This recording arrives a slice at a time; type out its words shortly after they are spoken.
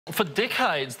For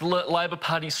decades, the Labor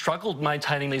Party struggled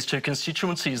maintaining these two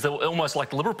constituencies. They're almost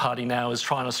like the Liberal Party now is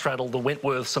trying to straddle the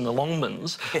Wentworths and the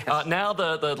Longmans. Yes. Now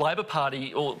the Labor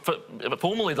Party, or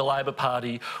formerly the Labor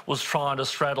Party, was trying to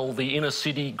straddle the inner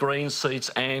city Green seats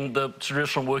and the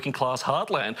traditional working class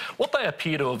heartland. What they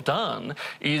appear to have done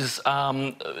is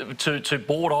to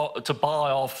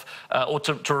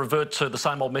revert to the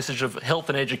same old message of health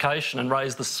and education and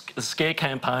raise the scare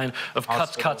campaign of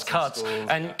cuts, cuts, cuts, schools,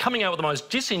 and coming out with the most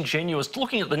disingenuous,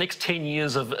 looking at the next 10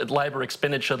 years of Labor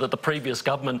expenditure that the previous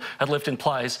government had left in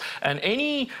place, and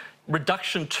any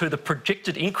reduction to the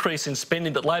projected increase in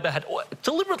spending that Labor had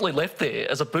deliberately left there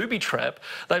as a booby trap.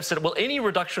 They've said, well, any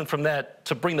reduction from that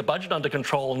to bring the budget under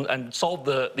control and solve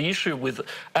the issue with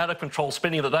out-of-control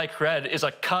spending that they created is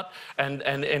a cut, and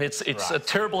it's right. A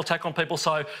terrible attack on people.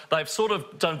 So they've sort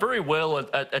of done very well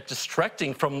at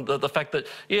distracting from the fact that,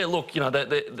 yeah, look, you know,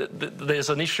 there's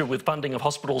an issue with funding of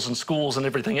hospitals and schools and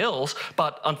everything else,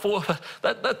 but unfortunately,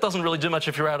 that doesn't really do much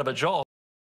if you're out of a job.